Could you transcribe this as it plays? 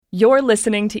You're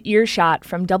listening to Earshot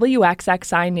from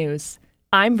WXXI News.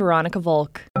 I'm Veronica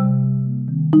Volk.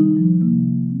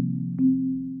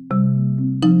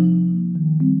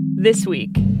 This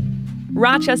week,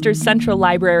 Rochester's Central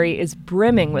Library is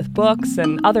brimming with books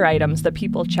and other items that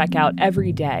people check out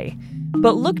every day.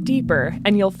 But look deeper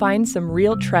and you'll find some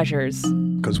real treasures.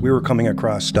 Because we were coming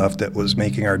across stuff that was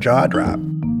making our jaw drop.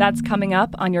 That's coming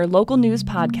up on your local news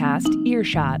podcast,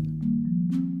 Earshot.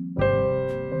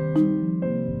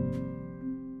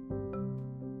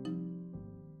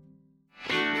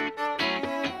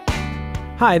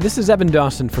 Hi, this is Evan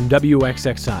Dawson from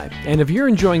WXXI, and if you're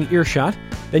enjoying Earshot,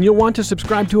 then you'll want to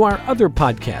subscribe to our other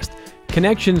podcast,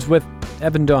 Connections with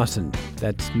Evan Dawson.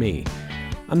 That's me.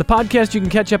 On the podcast, you can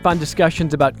catch up on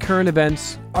discussions about current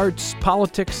events, arts,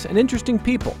 politics, and interesting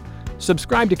people.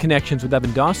 Subscribe to Connections with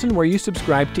Evan Dawson, where you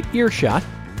subscribe to Earshot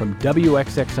from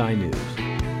WXXI News.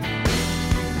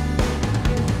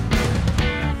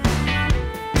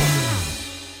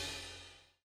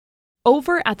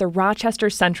 Over at the Rochester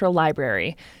Central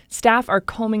Library, staff are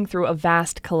combing through a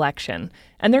vast collection,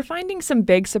 and they're finding some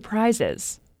big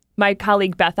surprises. My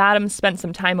colleague Beth Adams spent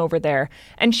some time over there,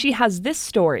 and she has this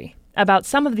story about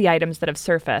some of the items that have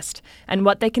surfaced and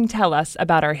what they can tell us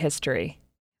about our history.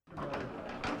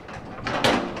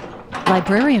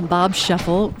 Librarian Bob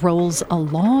Scheffel rolls a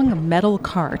long metal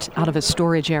cart out of a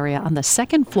storage area on the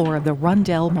second floor of the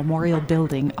Rundell Memorial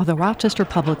Building of the Rochester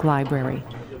Public Library.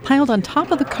 Piled on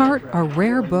top of the cart are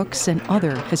rare books and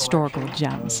other historical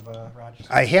gems.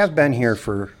 I have been here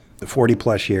for 40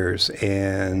 plus years,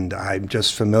 and I'm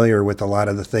just familiar with a lot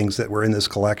of the things that were in this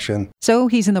collection. So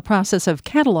he's in the process of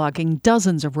cataloging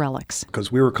dozens of relics.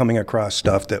 Because we were coming across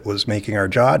stuff that was making our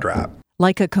jaw drop.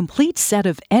 Like a complete set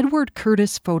of Edward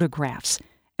Curtis photographs.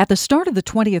 At the start of the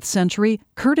 20th century,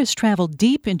 Curtis traveled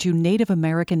deep into Native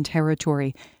American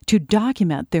territory to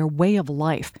document their way of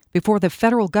life before the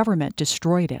federal government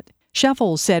destroyed it.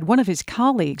 Scheffel said one of his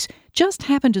colleagues just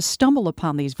happened to stumble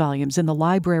upon these volumes in the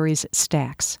library's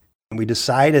stacks. We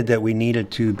decided that we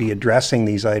needed to be addressing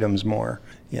these items more.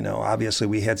 You know, obviously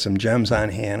we had some gems on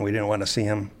hand. We didn't want to see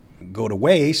them go to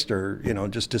waste or,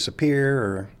 just disappear,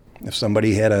 or if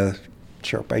somebody had a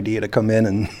sharp idea to come in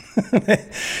and,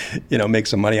 make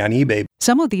some money on eBay.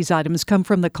 Some of these items come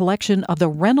from the collection of the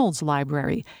Reynolds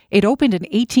Library. It opened in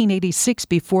 1886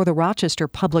 before the Rochester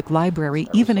Public Library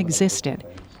even existed.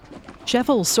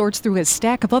 Scheffel sorts through a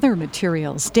stack of other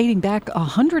materials dating back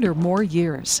 100 or more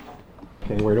years.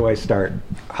 Okay, where do I start?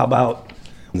 How about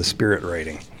the spirit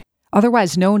writing?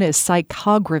 Otherwise known as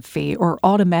psychography or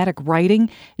automatic writing,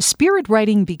 spirit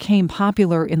writing became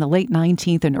popular in the late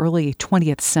 19th and early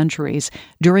 20th centuries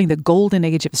during the golden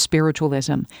age of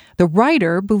spiritualism. The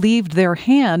writer believed their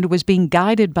hand was being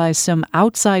guided by some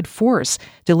outside force,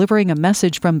 delivering a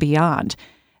message from beyond.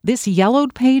 This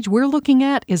yellowed page we're looking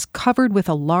at is covered with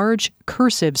a large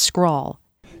cursive scrawl.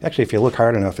 Actually, if you look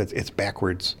hard enough, it's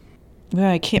backwards. Well,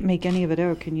 I can't make any of it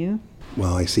out, can you?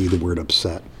 Well, I see the word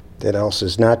upset. That else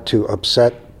is not to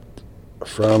upset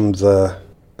from the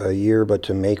year, but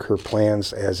to make her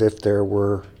plans as if there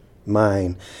were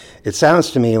mine. It sounds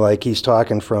to me like he's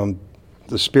talking from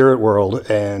the spirit world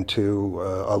and to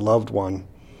a loved one.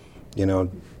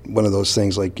 One of those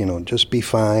things like, just be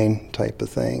fine type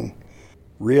of thing.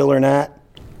 Real or not,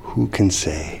 who can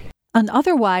say? An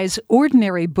otherwise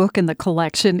ordinary book in the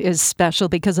collection is special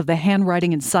because of the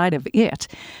handwriting inside of it.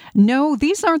 No,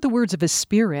 these aren't the words of a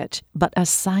spirit, but a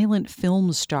silent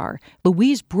film star.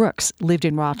 Louise Brooks lived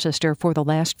in Rochester for the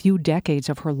last few decades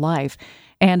of her life,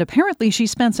 and apparently she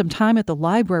spent some time at the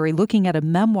library looking at a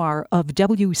memoir of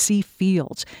W.C.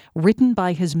 Fields, written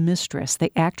by his mistress,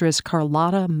 the actress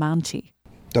Carlotta Monti.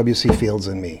 W.C. Fields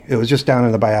and me. It was just down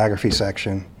in the biography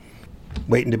section,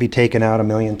 waiting to be taken out a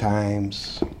million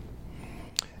times.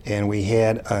 And we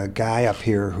had a guy up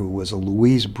here who was a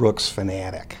Louise Brooks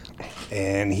fanatic.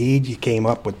 And he came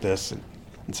up with this and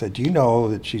said, do you know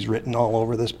that she's written all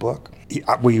over this book?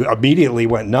 We immediately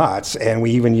went nuts, and we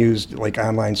even used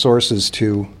online sources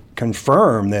to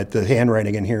confirm that the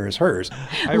handwriting in here is hers.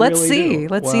 Let's see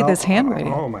this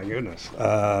handwriting. Oh my goodness.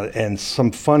 And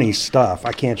some funny stuff.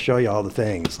 I can't show you all the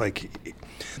things.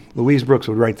 Louise Brooks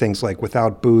would write things like,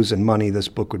 without booze and money, this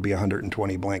book would be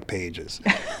 120 blank pages.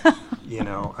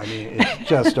 It's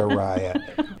just a riot.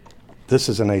 This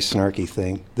is a nice snarky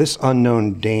thing. This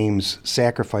unknown dame's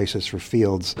sacrifices for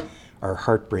Fields are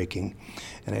heartbreaking.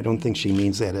 And I don't think she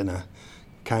means that in a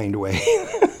kind way.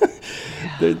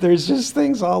 There's just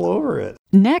things all over it.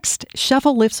 Next,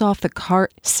 Scheffel lifts off the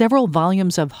cart several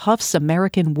volumes of Huff's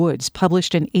American Woods,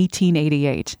 published in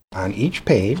 1888. On each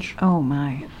page, oh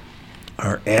my,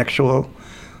 are actual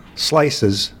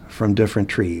slices from different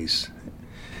trees.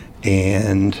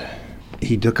 And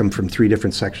he took them from 3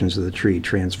 different sections of the tree: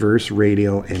 transverse,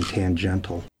 radial, and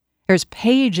tangential. There's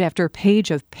page after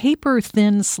page of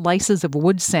paper-thin slices of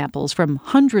wood samples from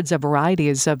hundreds of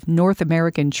varieties of North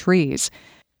American trees.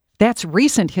 That's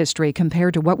recent history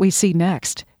compared to what we see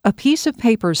next. A piece of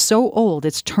paper so old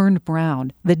it's turned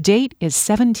brown. The date is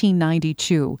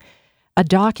 1792. A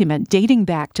document dating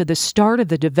back to the start of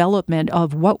the development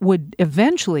of what would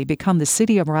eventually become the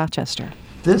city of Rochester.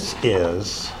 This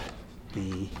is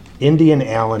the Indian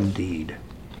Allen deed.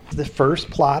 The first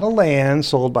plot of land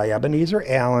sold by Ebenezer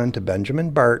Allen to Benjamin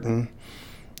Barton,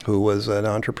 who was an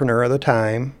entrepreneur of the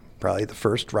time, probably the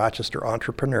first Rochester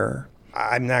entrepreneur.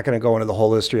 I'm not going to go into the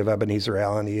whole history of Ebenezer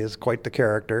Allen. He is quite the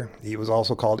character. He was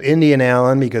also called Indian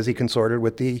Allen because he consorted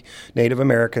with the Native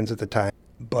Americans at the time.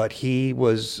 But he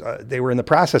was, they were in the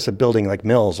process of building like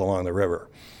mills along the river,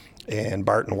 and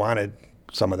Barton wanted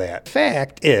some of that.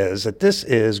 Fact is that this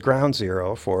is ground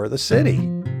zero for the city.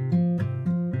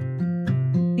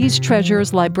 These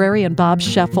treasures librarian Bob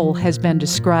Scheffel has been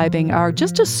describing are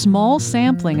just a small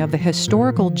sampling of the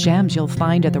historical gems you'll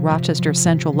find at the Rochester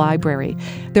Central Library.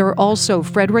 There are also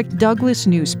Frederick Douglass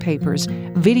newspapers,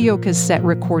 video cassette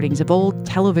recordings of old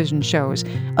television shows,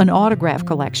 an autograph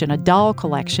collection, a doll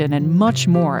collection, and much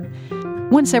more.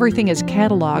 Once everything is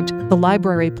cataloged, the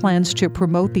library plans to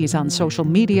promote these on social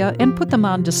media and put them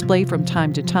on display from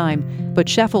time to time, but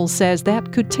Scheffel says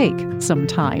that could take some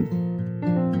time.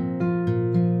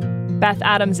 Beth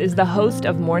Adams is the host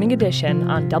of Morning Edition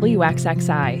on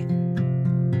WXXI.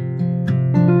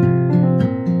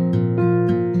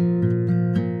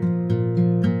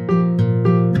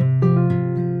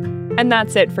 And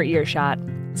that's it for Earshot.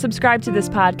 Subscribe to this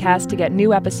podcast to get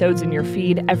new episodes in your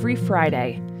feed every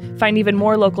Friday. Find even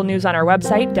more local news on our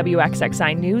website,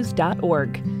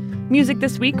 wxinews.org. Music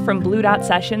this week from Blue Dot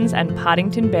Sessions and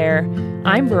Poddington Bear.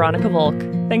 I'm Veronica Volk.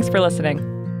 Thanks for listening.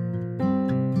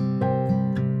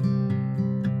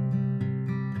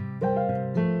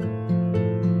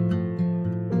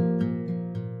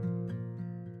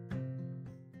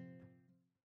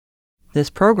 This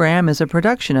program is a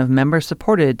production of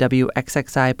member-supported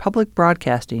WXXI Public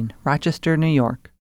Broadcasting, Rochester, New York.